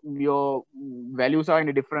your values are in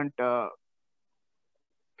a different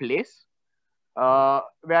place.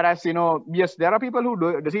 Whereas yes, there are people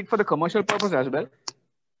who does it for the commercial purpose as well,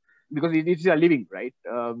 because it is a living, right?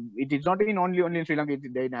 It is not only in Sri Lanka. It's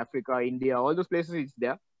there in Africa, India, all those places. It's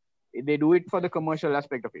there. They do it for the commercial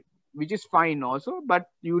aspect of it, which is fine also. But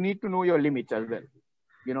you need to know your limits as well.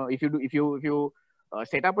 If you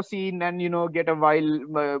set up a scene and get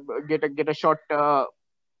a shot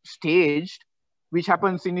staged, which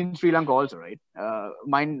happens in Sri Lanka also, right?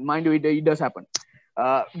 Mind you, it does happen.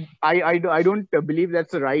 I don't believe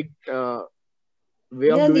that's the right way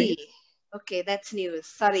of doing it. Okay, that's news.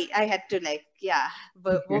 Sorry, I had to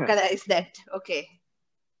vocalize that. Okay.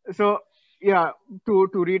 So yeah, to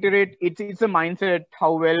reiterate, it's a mindset,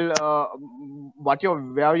 how well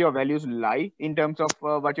where your values lie in terms of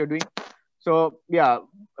what you're doing. So yeah,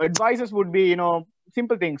 advices would be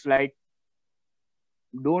simple things like,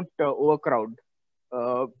 don't overcrowd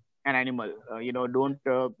an animal. Don't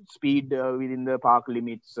speed within the park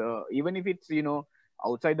limits. Even if it's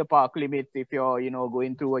outside the park limits, if you're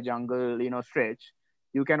going through a jungle stretch,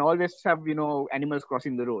 you can always have animals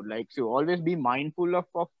crossing the road. Like, so always be mindful of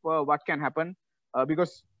what can happen,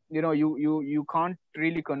 because you can't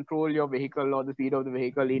really control your vehicle or the speed of the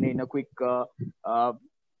vehicle in a quick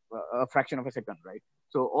a fraction of a second, right?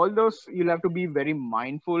 So all those, you'll have to be very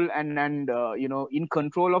mindful and in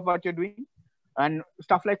control of what you're doing. And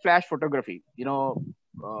stuff like flash photography,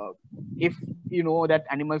 if you know that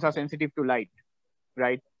animals are sensitive to light,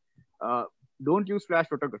 right? Don't use flash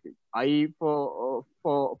photography. For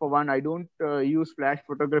one, I don't use flash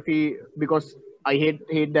photography because I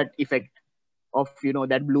hate that effect of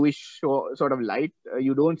that bluish sort of light.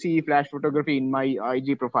 You don't see flash photography in my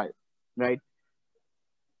IG profile, right?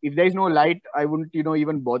 If there is no light, I wouldn't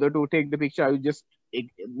even bother to take the picture. I would just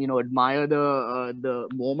admire the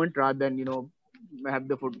moment rather than have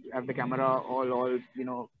the camera all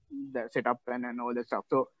set up and all that stuff.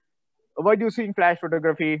 So avoid using flash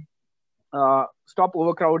photography. Stop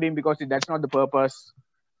overcrowding, because that's not the purpose.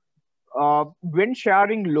 When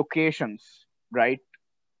sharing locations, right?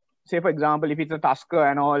 Say for example, if it's a Tusker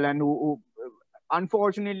and all, and who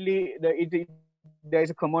unfortunately there is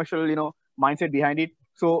a commercial mindset behind it.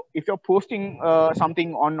 So if you're posting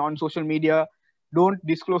something on social media, don't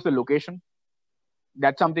disclose the location.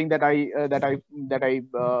 That's something that I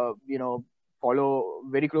follow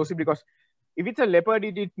very closely, because if it's a leopard,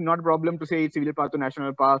 it's not a problem to say it's Wijerathne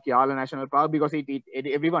National Park, Yala National Park, because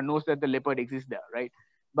everyone knows that the leopard exists there, right?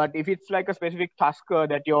 But if it's like a specific Tusker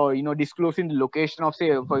that you're disclosing the location of,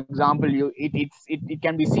 say for example, it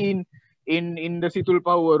can be seen in the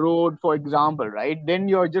Situlpahua road, for example, right? Then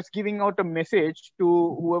you're just giving out a message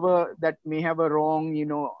to whoever that may have a wrong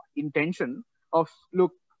intention of,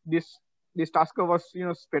 look, this Tusker was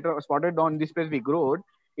spotted on this specific road.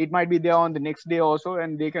 It might be there on the next day also,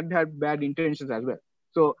 and they can have bad intentions as well.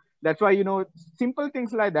 So that's why simple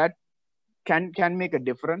things like that can make a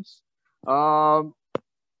difference.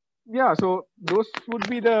 Yeah, so those would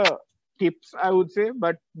be the tips, I would say,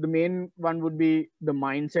 but the main one would be the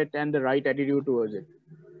mindset and the right attitude towards it.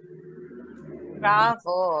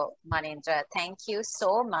 Bravo, Manindra. Thank you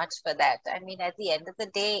so much for that. I mean, at the end of the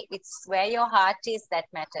day, it's where your heart is that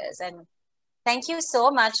matters. And thank you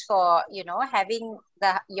so much for, having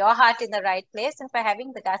your heart in the right place and for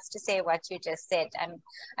having the guts to say what you just said.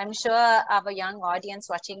 I'm sure our young audience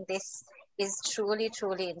watching this is truly,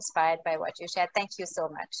 truly inspired by what you shared. Thank you so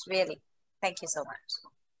much. Really. Thank you so much.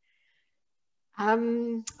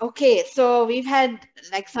 Okay, so we've had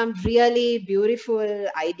like some really beautiful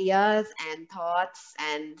ideas and thoughts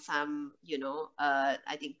and some,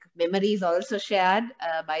 I think memories also shared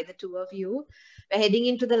by the two of you. We're heading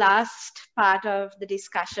into the last part of the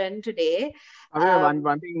discussion today.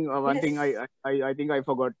 One thing Yes. I think I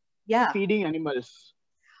forgot. Yeah. Feeding animals.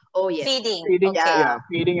 Oh, yes. Feeding. Okay. Yeah,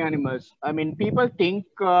 feeding animals. I mean, people think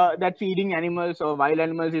that feeding animals or wild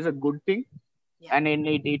animals is a good thing. Yeah. And then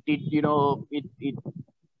you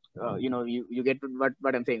get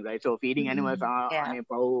what I'm saying, right? So feeding animals, Yeah.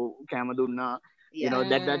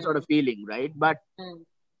 that sort of feeling, right? But Mm.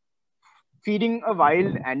 feeding a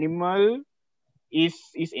wild animal is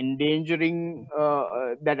endangering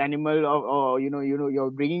that animal, or you're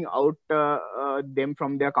bringing out them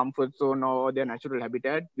from their comfort zone or their natural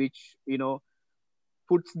habitat, which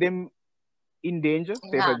puts them in danger.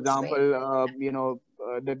 In Say, for harm's way. example,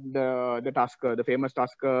 the tusker, the famous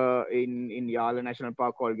tusker in Yala National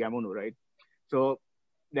Park called Gamunu, right? So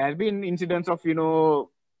there has been incidents of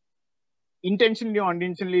intentionally or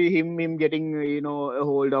unintentionally him getting a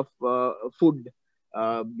hold of food,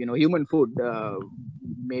 human food,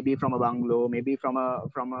 maybe from a bungalow, maybe from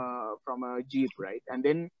a jeep, right? And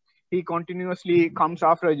then he continuously comes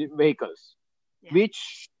after vehicles,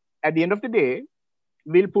 which at the end of the day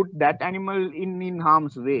will put that animal in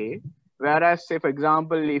harm's way. Whereas, say, for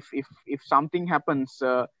example, if something happens,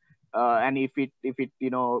 and if it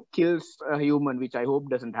kills a human, which I hope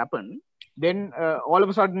doesn't happen, then all of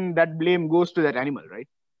a sudden that blame goes to that animal, right?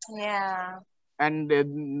 Yeah. And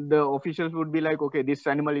the officials would be like, okay, this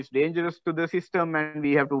animal is dangerous to the system and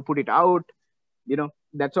we have to put it out.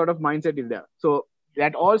 That sort of mindset is there. So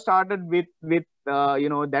that all started with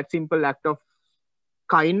that simple act of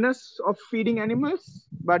kindness of feeding animals,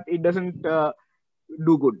 but it doesn't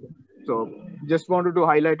do good. So just wanted to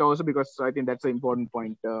highlight also, because I think that's an important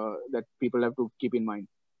point that people have to keep in mind.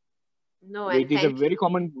 No, It and is a thank very you.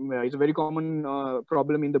 common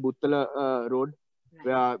problem in the Buttala road,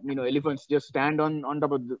 where elephants just stand on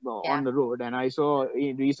top of on the road. And I saw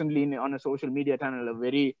recently on a social media channel, a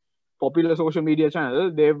very popular social media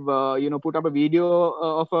channel, they've put up a video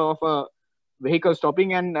of a vehicle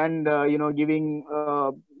stopping and giving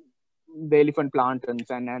the elephant plantains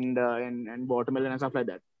and watermelon and stuff like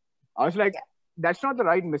that. I was like, that's not the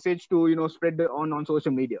right message to spread on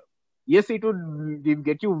social media. Yes, it would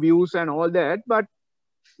get you views and all that, but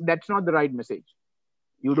that's not the right message.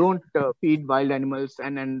 You don't feed wild animals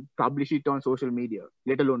and publish it on social media,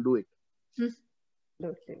 let alone do it.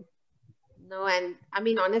 Absolutely. No, and I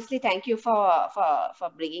mean, honestly, thank you for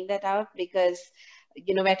bringing that out, because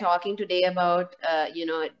we're talking today about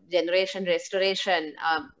generation restoration.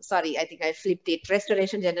 Sorry, I think I flipped it.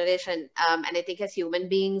 Restoration generation. And I think as human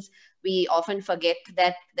beings, we often forget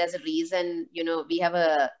that there's a reason. We have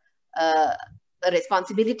a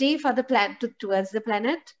responsibility for the towards the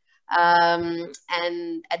planet.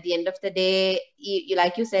 And at the end of the day,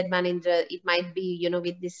 like you said, Manindra, it might be,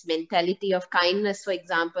 with this mentality of kindness, for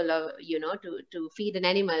example, or, to feed an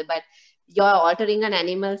animal, but you're altering an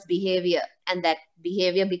animal's behavior, and that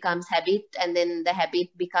behavior becomes habit, and then the habit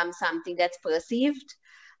becomes something that's perceived.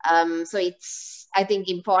 So it's, I think,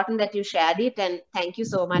 important that you shared it, and thank you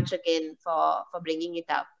so much again for bringing it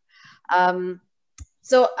up.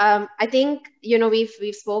 So I think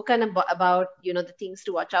we've spoken about the things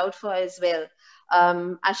to watch out for as well.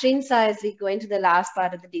 Ashinsa, as we go into the last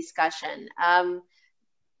part of the discussion,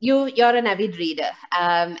 you're an avid reader,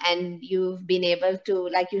 and you've been able to,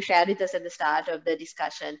 like you shared with us at the start of the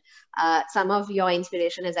discussion, some of your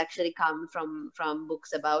inspiration has actually come from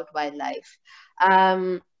books about wildlife.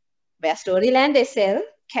 Where StoryLandSL,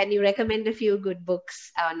 can you recommend a few good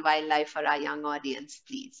books on wildlife for our young audience,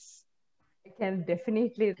 please? I can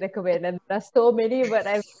definitely recommend, and there are so many, but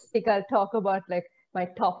I think I'll talk about like my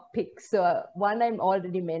top picks. So one I'm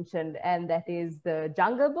already mentioned, and that is the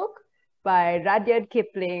Jungle Book by Rudyard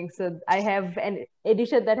Kipling. So I have an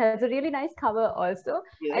edition that has a really nice cover also,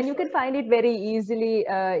 and you can find it very easily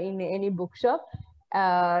in any bookshop.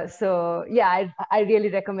 So yeah, I really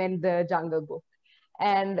recommend the Jungle Book.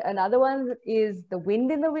 And another one is The Wind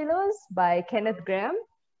in the Willows by Kenneth Grahame.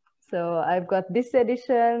 So I've got this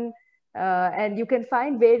edition. And you can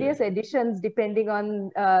find various editions depending on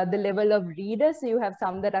the level of reader. So you have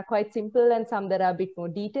some that are quite simple and some that are a bit more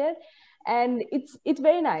detailed. and it's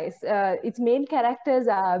very nice. Its main characters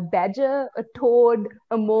are a badger, a toad,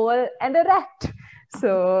 a mole, and a rat.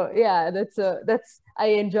 So yeah, that's I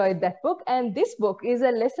enjoyed that book. And this book is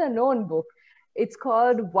a lesser known book. It's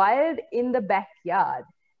called Wild in the Backyard,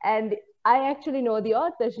 and I actually know the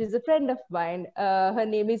author. She's a friend of mine. Her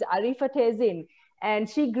name is Arifa Tezin, and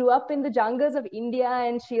she grew up in the jungles of India,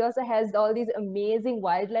 and she also has all these amazing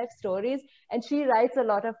wildlife stories, and she writes a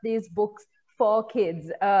lot of these books for kids.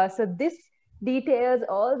 So this details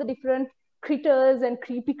all the different critters and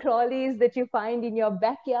creepy crawlies that you find in your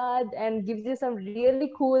backyard and gives you some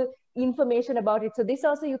really cool information about it. So this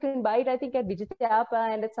also you can buy it, I think, at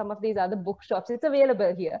Wijerathne and at some of these other bookshops. It's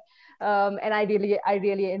available here. And I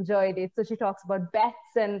really enjoyed it. So she talks about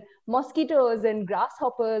bats and mosquitoes and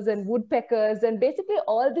grasshoppers and woodpeckers and basically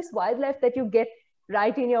all this wildlife that you get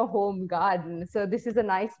right in your home garden. So this is a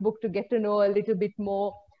nice book to get to know a little bit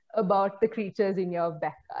more about the creatures in your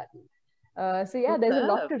back garden. So yeah, there's a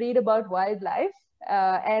lot to read about wildlife,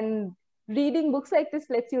 and reading books like this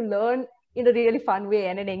lets you learn in a really fun way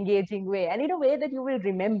and an engaging way, and in a way that you will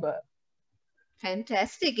remember.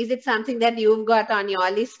 Fantastic. Is it something that you've got on your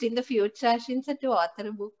list in the future, Ashinsa, to author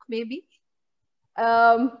a book maybe?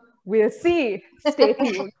 We'll see. Stay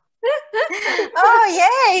tuned.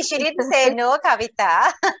 Oh, yay. She didn't say no,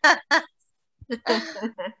 Kavita.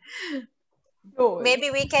 Maybe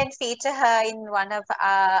we can feature her in one of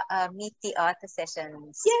our Meet the Author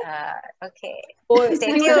sessions. Yeah. Okay.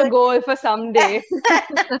 Future goal for someday.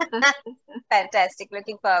 Fantastic.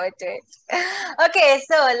 Looking forward to it. Okay,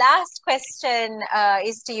 so last question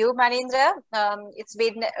is to you, Manindra. It's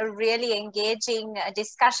been a really engaging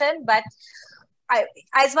discussion, but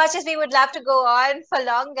as much as we would love to go on for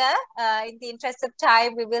longer, in the interest of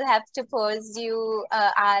time, we will have to pose to you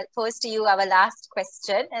our last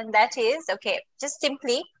question, and that is, okay, just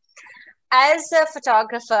simply, as a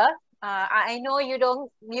photographer, I know you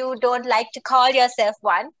don't like to call yourself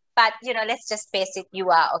one, but let's just face it, you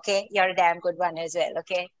are, okay? You're a damn good one as well,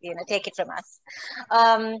 okay? Take it from us.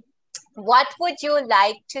 What would you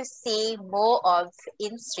like to see more of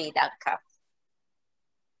in Sri Lanka?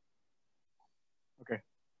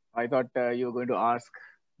 I thought you were going to ask,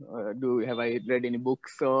 have I read any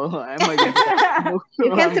books? So am I getting books?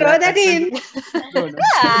 You can throw that in. No.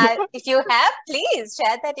 Yeah, if you have, please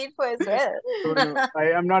share that info as well. No,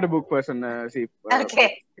 I am not a book person.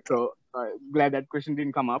 Okay. So glad that question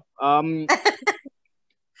didn't come up. When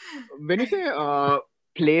you say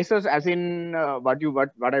places, as in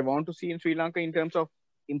what I want to see in Sri Lanka in terms of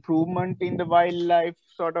improvement in the wildlife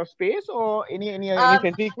sort of space, or any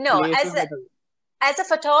specific places? No, as a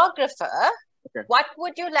photographer, okay, what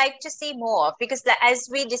would you like to see more of? Because as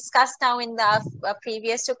we discussed now in the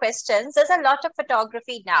previous two questions, there's a lot of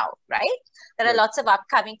photography now, right? There are lots of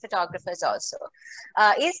upcoming photographers also.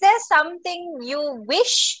 Is there something you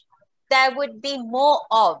wish there would be more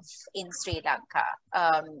of in Sri Lanka?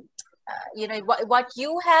 What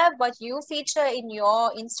you feature in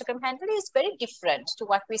your Instagram handle is very different to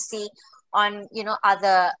what we see on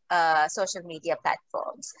other social media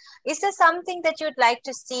platforms. Is there something that you'd like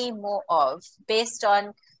to see more of based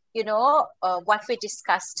on what we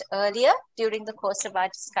discussed earlier during the course of our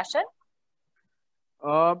discussion?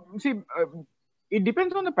 It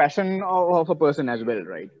depends on the passion of a person as well,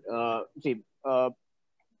 right?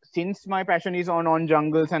 Since my passion is on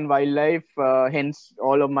jungles and wildlife, hence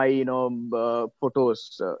all of my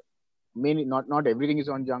photos. Mainly, not everything is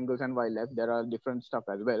on jungles and wildlife. There are different stuff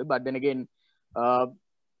as well. But then again,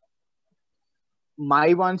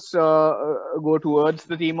 my ones go towards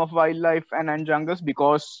the theme of wildlife and jungles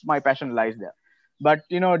because my passion lies there. But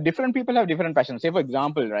different people have different passions. Say, for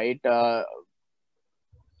example, right?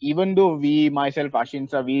 Even though myself,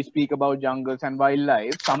 Ashinsa, we speak about jungles and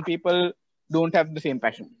wildlife, some people don't have the same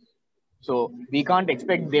passion. So we can't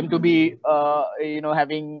expect them to be,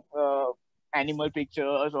 having animal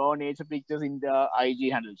pictures or nature pictures in the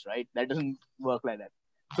IG handles, right? That doesn't work like that.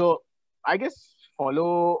 So I guess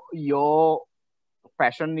follow your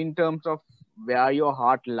passion in terms of where your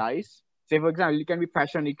heart lies. Say, for example, it can be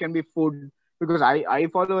fashion, it can be food, because I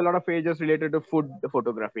follow a lot of pages related to food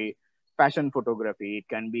photography, fashion photography. It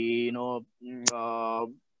can be,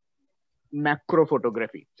 macro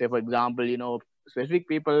photography. Say, for example, specific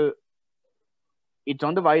people, it's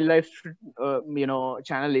on the wildlife,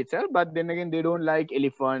 channel itself, but then again, they don't like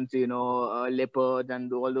elephants, leopards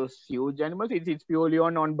and all those huge animals. It's purely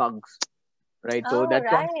on bugs, right? So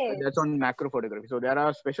that's on macro photography. So there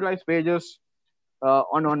are specialized pages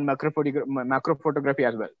on macro photography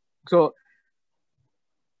as well. So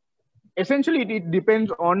essentially, it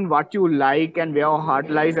depends on what you like and where your heart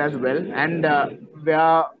lies as well, and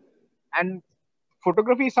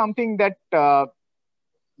photography is something that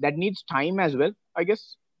that needs time as well, I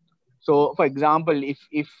guess. So, for example,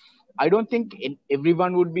 if I don't think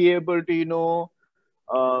everyone would be able to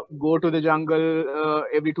go to the jungle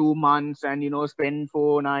every 2 months and spend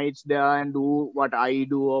 4 nights there and do what I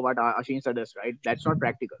do or what Ashinsa does, right? That's not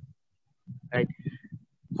practical, right?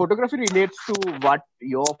 Photography relates to what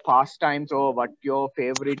your pastimes or what your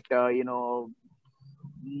favorite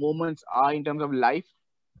moments are in terms of life,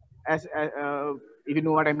 as if you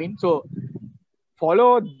know what I mean. So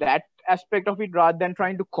follow that aspect of it rather than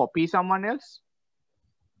trying to copy someone else,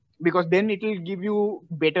 because then it will give you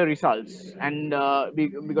better results. And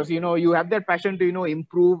because you have that passion to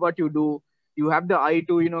improve what you do, you have the eye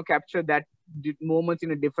to capture that moments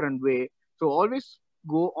in a different way. So always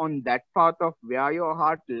go on that path of where your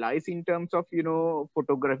heart lies in terms of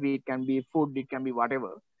photography. It can be food, it can be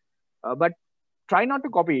whatever, but try not to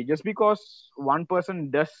copy. Just because one person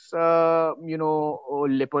does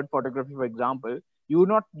leopard photography, for example, you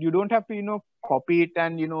don't have to copy it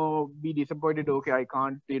and be disappointed. Okay, I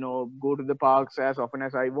can't go to the parks as often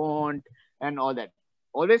as I want and all that.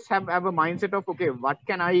 Always have a mindset of, okay, what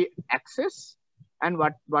can I access, and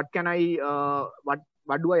what can I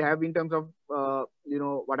what do I have in terms of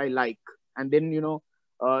what I like, and then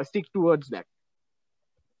stick towards that.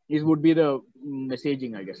 This would be the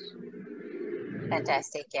messaging, I guess.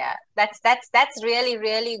 Fantastic. Yeah, that's really,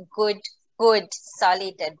 really good,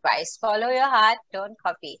 solid advice. Follow your heart, don't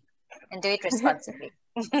copy, and do it responsibly.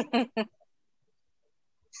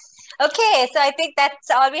 Okay, so I think that's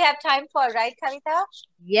all we have time for, right, Kavita?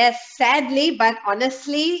 Yes, sadly, but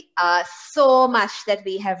honestly, so much that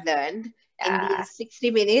we have learned in these 60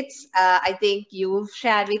 minutes. I think you've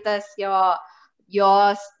shared with us the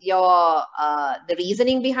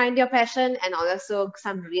reasoning behind your passion, and also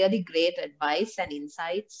some really great advice and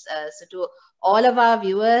insights. So to all of our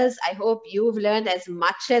viewers, I hope you've learned as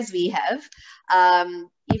much as we have.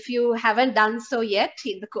 If you haven't done so yet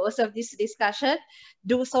in the course of this discussion,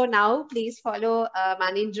 do so now. Please follow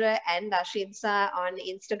Manindra and Ashinsa on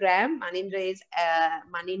Instagram. Manindra is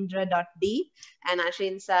manindra.d, and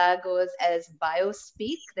Ashinsa goes as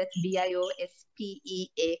Biospeak. That's BIOSPEAK.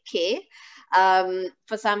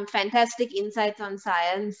 For some fantastic insights on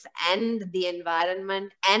science and the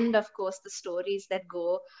environment, and of course the stories that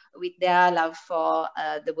go with their love for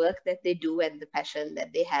the work that they do and the passion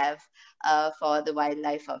that they have for the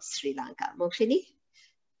wildlife of Sri Lanka. Mokshini?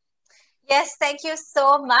 Yes, thank you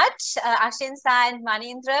so much, Ashinsa and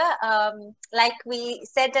Manindra. Like we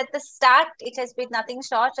said at the start, it has been nothing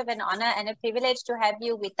short of an honor and a privilege to have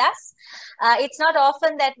you with us. It's not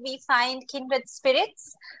often that we find kindred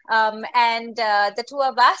spirits, and the two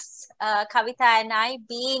of us, Kavita and I,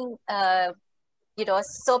 being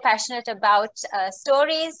so passionate about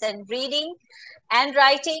stories and reading and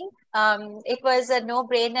writing. It was a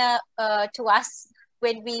no-brainer to us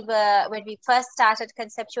when we first started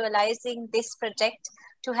conceptualizing this project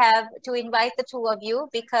to invite the two of you,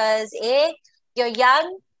 because A, you're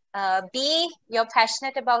young, B, you're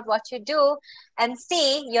passionate about what you do, and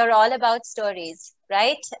C, you're all about stories,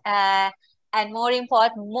 right? And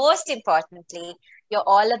most importantly, you're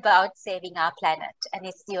all about saving our planet, and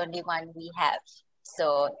it's the only one we have.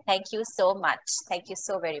 So thank you so much. Thank you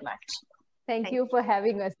so very much. Thank you for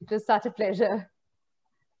having us. It was such a pleasure.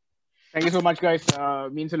 Thank you so much, guys.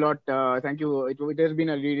 Means a lot. Thank you. It has been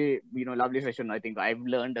a really lovely session. I think I've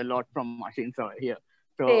learned a lot from Ashinsa here.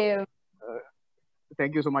 So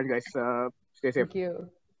thank you so much, guys. Stay safe. Thank you.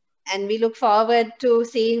 And we look forward to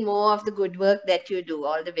seeing more of the good work that you do.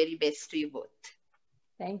 All the very best to you both.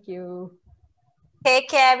 Thank you. Take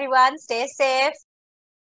care, everyone. Stay safe.